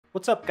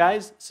What's up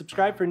guys?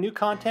 Subscribe for new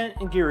content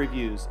and gear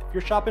reviews. If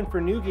you're shopping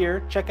for new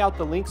gear, check out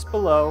the links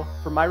below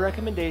for my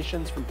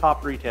recommendations from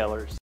top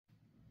retailers.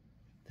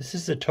 This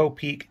is the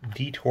Topeak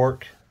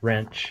D-Torq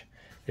Wrench.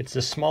 It's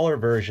a smaller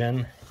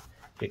version.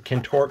 It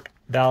can torque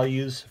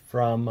values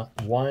from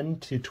 1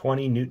 to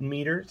 20 Newton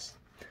meters.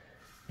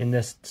 In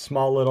this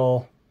small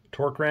little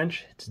torque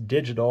wrench, it's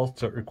digital,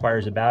 so it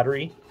requires a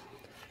battery.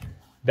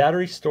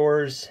 Battery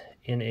stores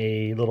in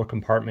a little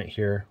compartment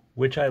here,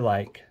 which I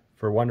like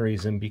for one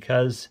reason,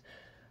 because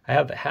I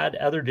have had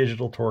other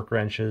digital torque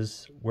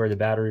wrenches where the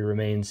battery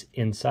remains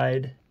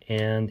inside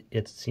and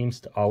it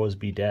seems to always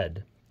be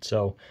dead.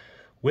 So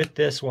with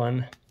this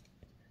one,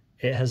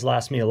 it has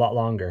lasted me a lot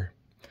longer.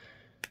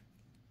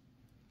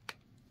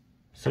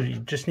 So you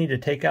just need to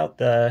take out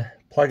the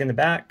plug in the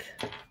back,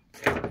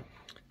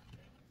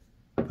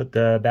 put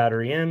the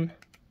battery in,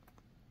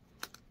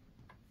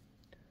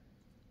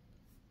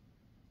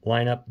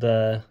 line up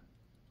the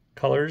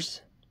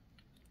colors,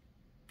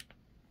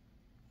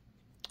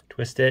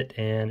 twist it,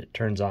 and it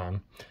turns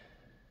on.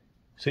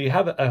 So you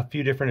have a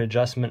few different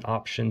adjustment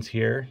options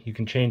here. You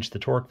can change the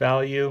torque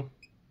value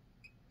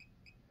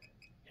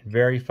in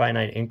very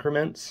finite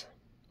increments.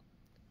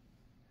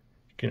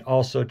 You can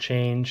also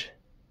change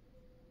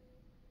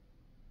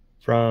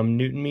from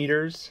Newton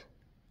meters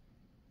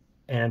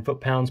and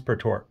foot-pounds per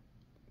torque.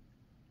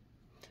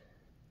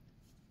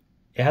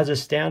 It has a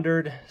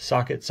standard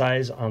socket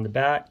size on the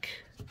back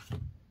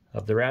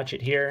of the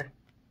ratchet here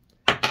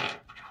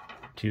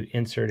to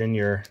insert in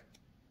your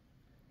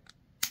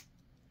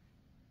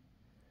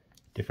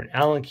different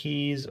Allen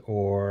keys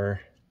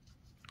or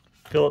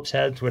Phillips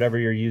heads, whatever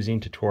you're using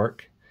to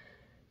torque.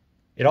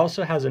 It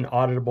also has an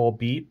audible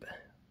beep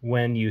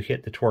when you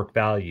hit the torque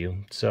value.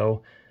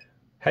 So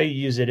how you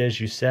use it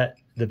is you set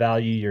the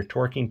value you're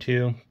torquing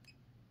to.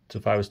 So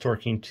if I was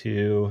torquing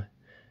to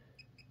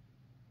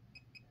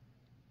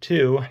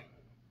 2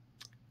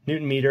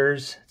 Newton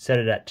meters, set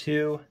it at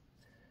 2,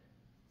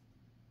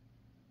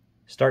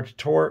 start to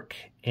torque,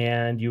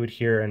 and you would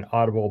hear an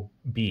audible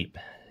beep.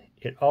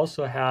 It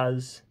also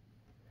has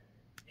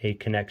a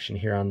connection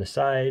here on the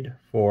side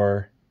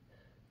for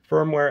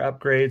firmware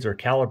upgrades or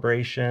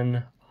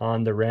calibration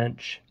on the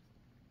wrench.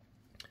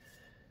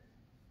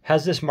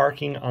 Has this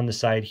marking on the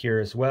side here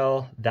as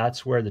well.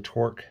 That's where the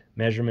torque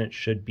measurement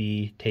should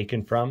be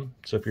taken from.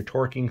 So if you're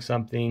torquing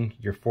something,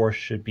 your force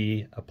should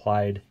be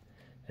applied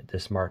at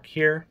this mark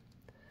here.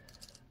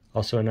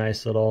 Also a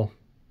nice little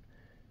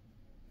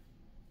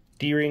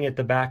D-ring at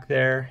the back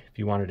there if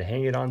you wanted to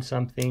hang it on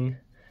something.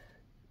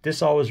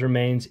 This always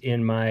remains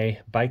in my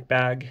bike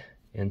bag,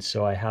 and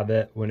so I have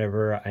it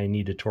whenever I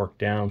need to torque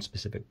down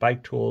specific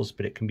bike tools,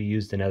 but it can be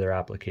used in other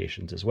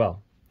applications as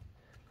well.